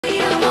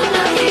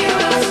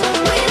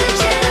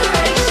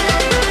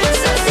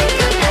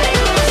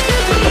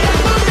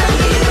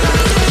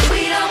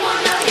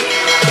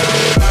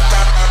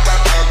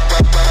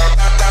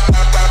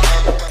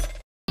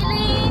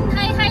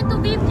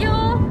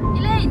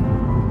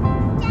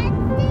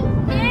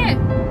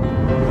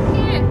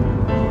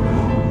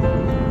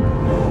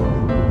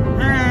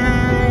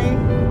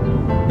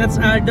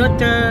our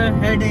daughter.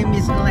 Her name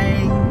is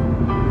Elaine.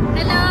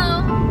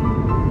 Hello.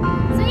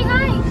 Say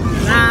hi.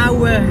 Now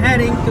we're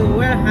heading to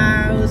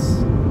warehouse.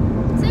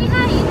 Say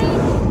hi, Elaine.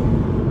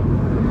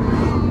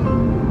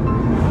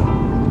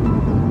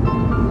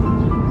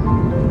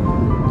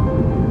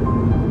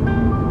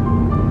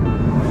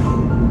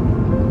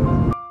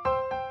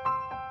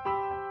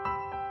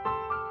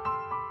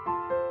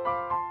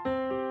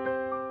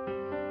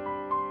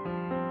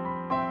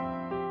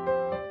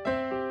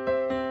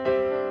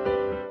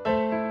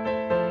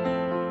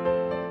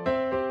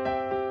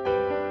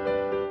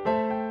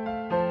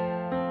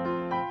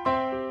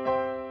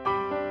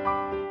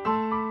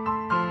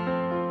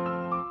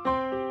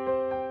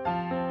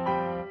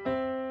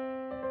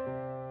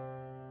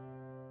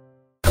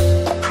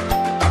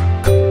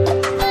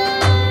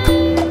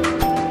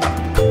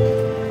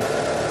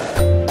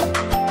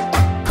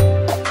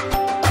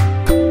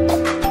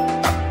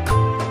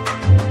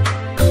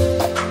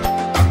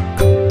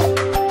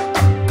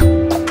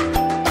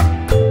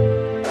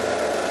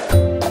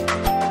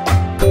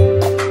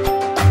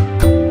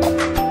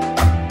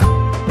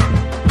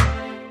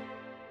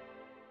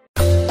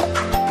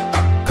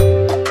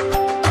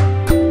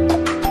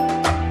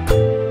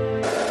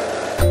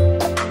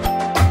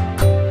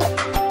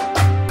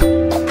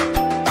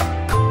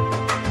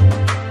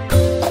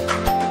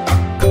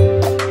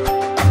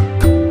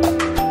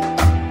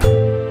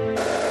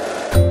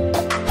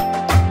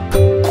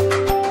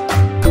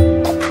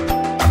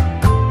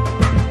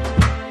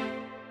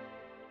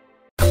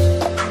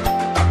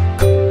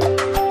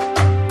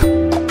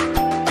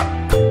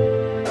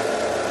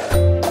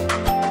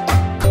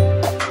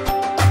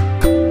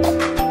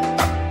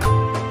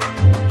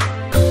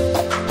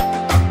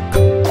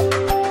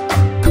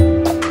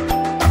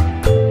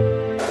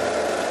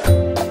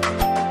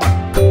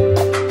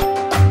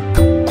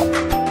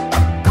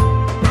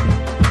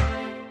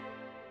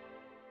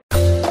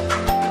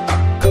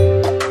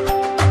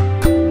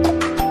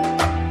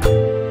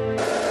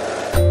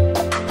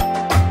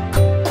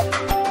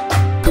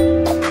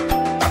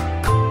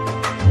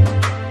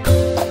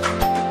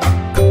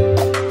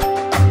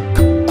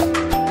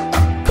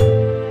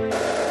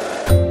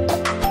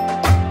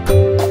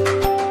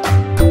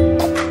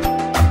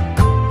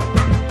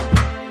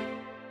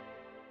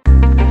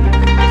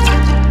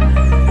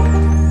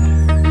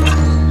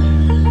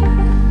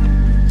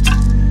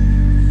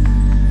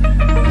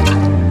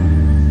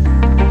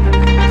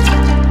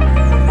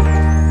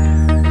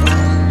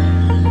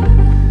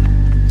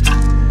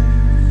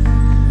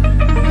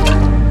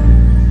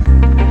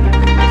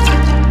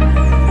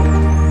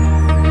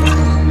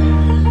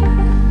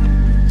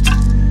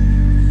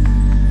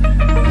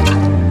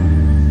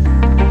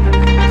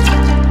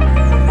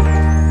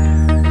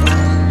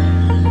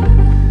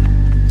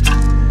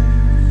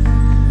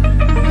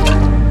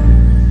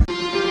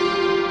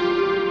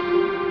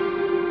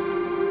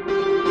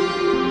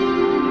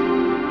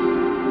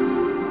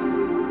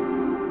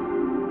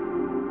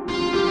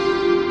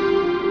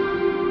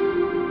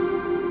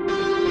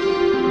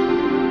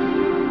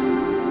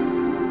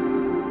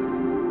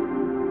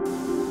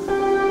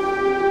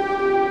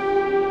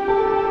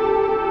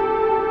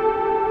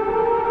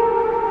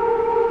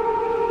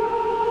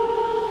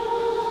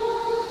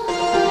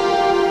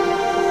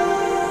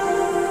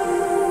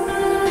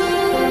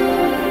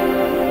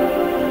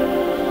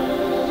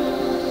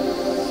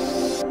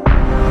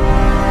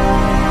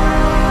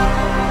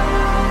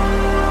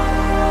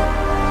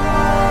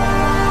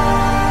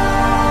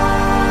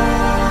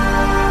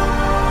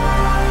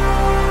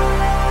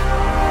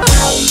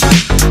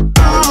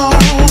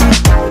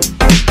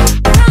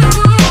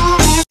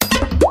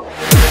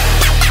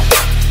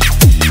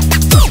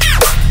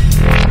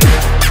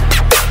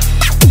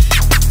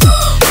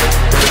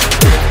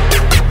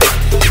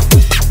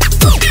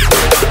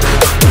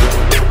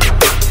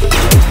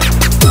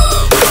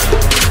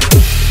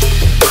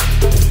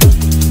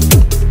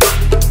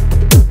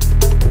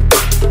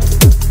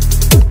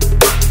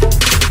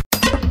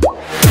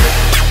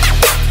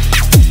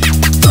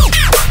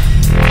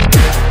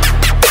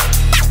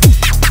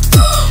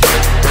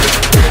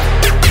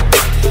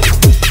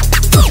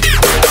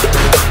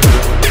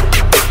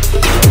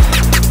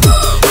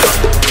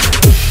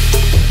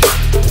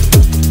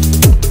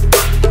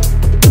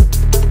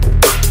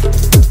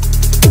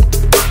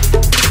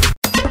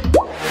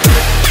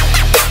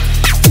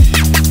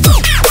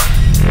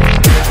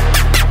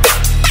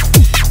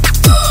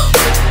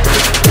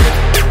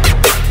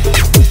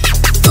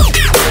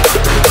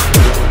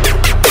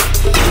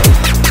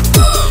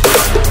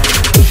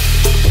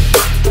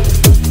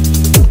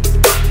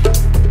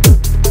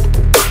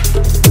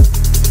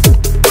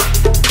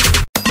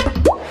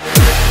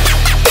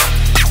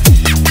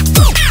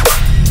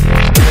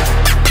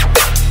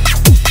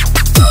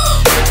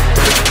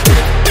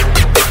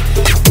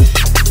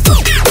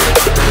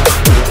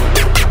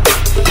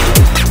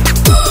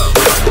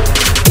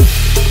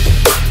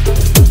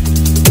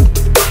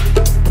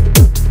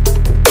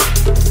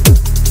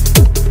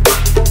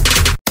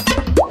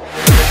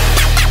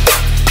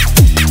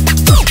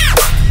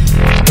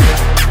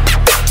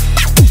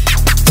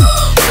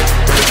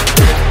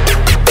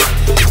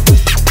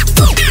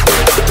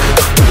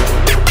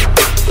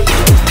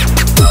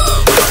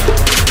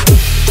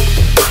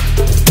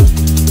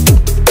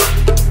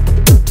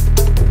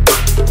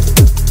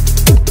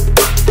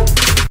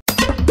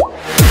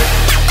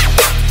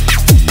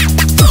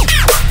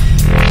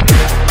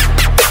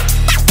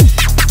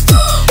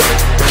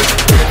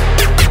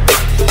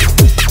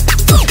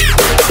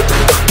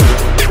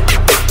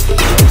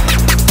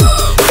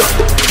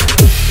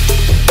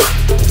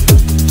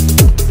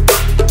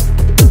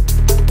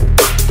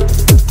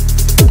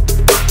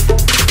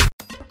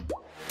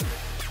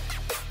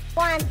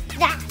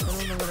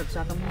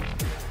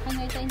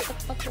 Hangay tayong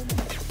takpakon.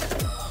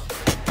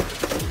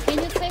 Can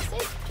you test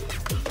it?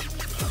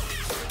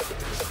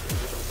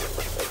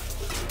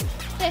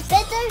 Test.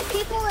 But there's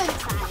people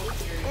inside.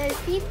 There's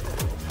people.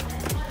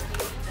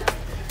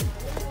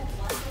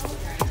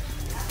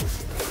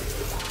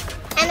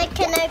 And it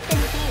can open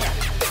here.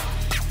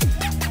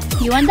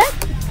 You want that?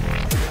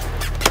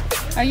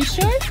 Are you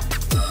sure?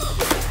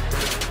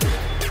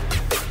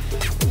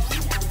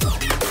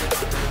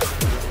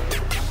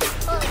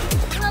 Oh,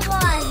 come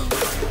on.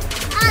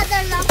 Ah,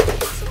 there's a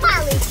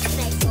smiley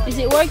face on Is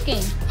it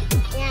working?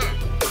 Yeah.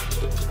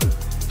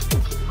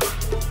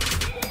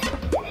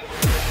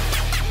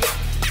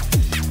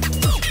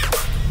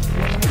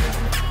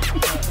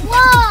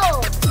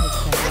 Whoa!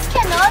 This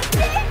can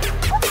open?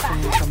 What the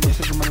heck?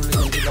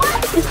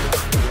 What? Look,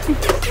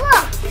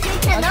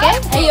 it can Okay.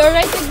 open. Are you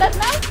alright with that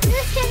now?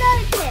 This can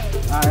open.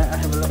 I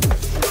have a look.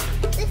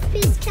 This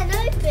piece can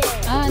open.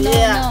 Ah, no,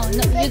 Yeah.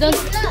 no. You But don't.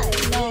 you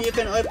know. No. You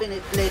can open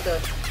it later.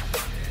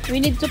 We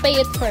need to pay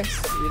it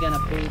first. We're gonna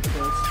put it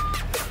first,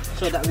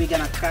 so that we're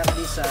gonna cut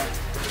this tire.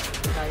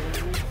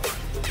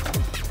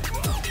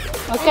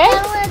 Okay? And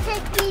then we'll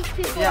take these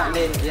people Yeah, out.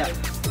 later. Yeah.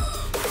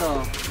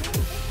 So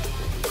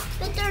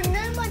But there are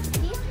no much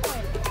people.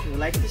 you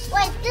like this?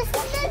 Wait, this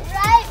is the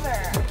driver.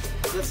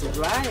 That's the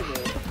driver.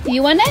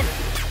 You want it?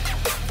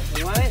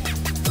 You want it?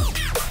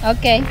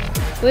 Okay.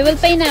 We will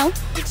pay now.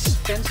 It's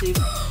expensive.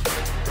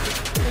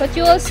 But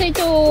you will say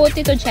to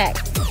Tito Jack.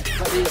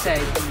 What do you say?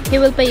 He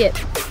will pay it.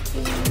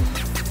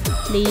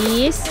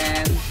 Please.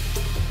 And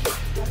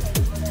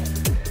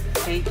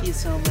thank you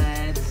so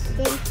much.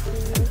 Thank you.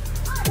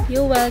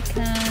 You're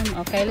welcome.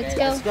 Okay, let's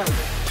go. Let's go.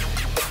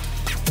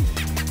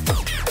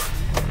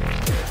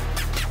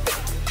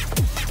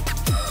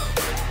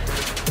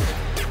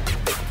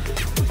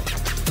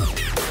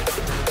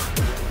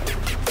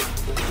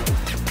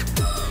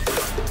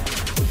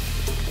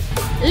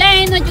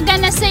 Lane, what you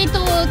gonna say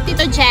to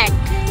Tito Jack?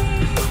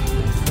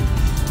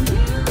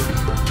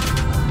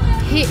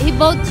 He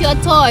bought you a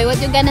toy. What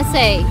you gonna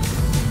say?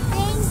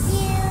 Thank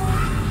you.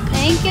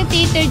 Thank you,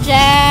 Tito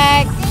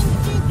Jack.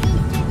 Thank you,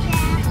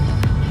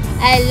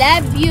 Teacher I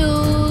love you.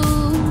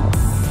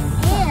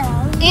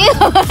 Jack. Ew.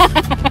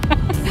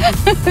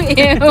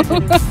 Ew.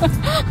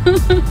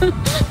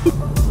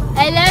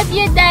 I love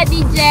you,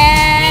 Daddy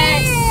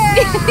Jack.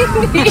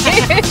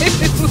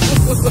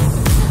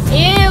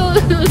 Ew.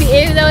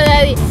 Ew, no,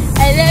 Daddy. I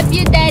love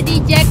you, Daddy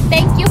Jack.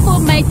 Thank you for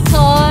my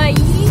toy.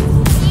 Ew.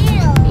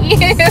 Ew. You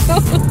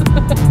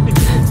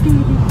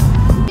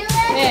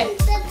Yeah. let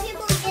the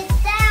people get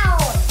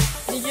down.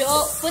 Did you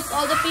all put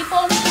all the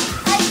people in?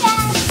 I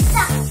got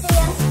stuck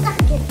there.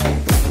 Stuck in it.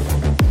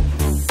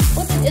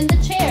 Put it in the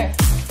chair.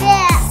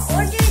 Yeah,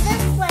 or do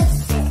this one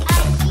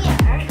out here.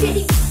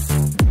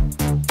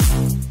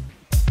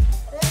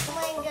 This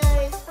one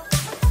goes.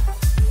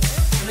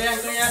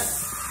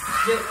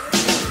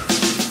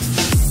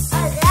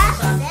 Oh, that's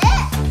it?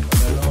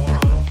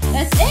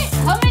 That's it.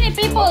 How many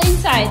people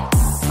inside?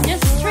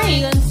 Just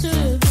 3 and 2.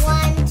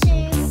 1,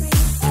 2, 3,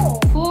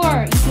 4.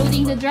 4,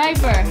 including the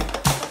driver.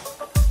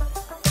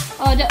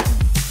 Oh, that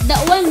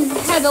one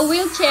have a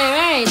wheelchair,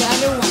 right? The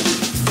other one.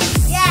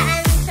 Yeah,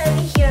 and so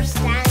here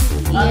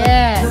standing.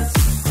 Yeah,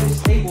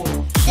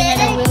 Disabled. she had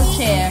a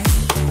wheelchair. It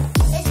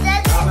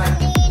says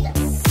we need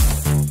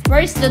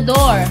Where's the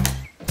door?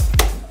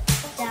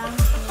 down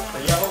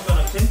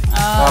here.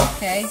 Oh,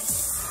 okay.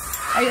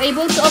 Are you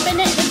able to open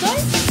it, the door?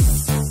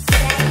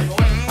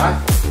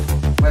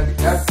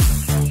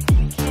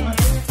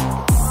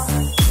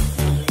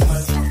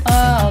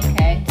 Oh,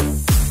 okay.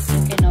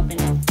 You can open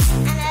it.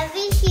 And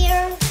over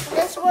here,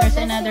 this where There's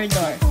the another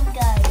door. people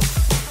go.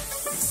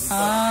 Oh.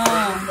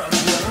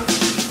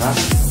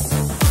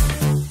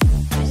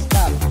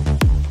 Stop.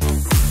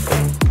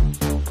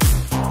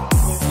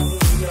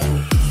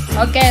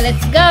 Okay,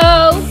 let's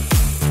go.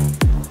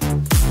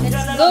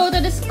 Let's go to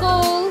the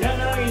school.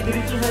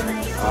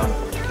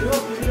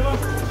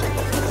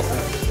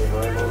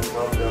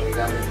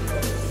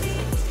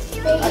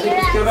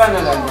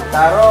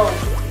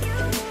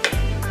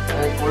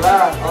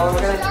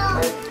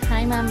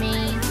 Hi,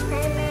 Mommy.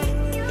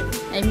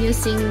 I'm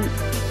using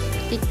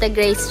Tita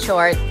Grace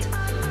short.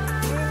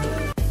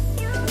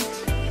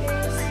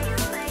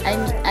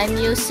 I'm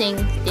using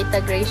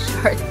Tita Grace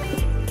short.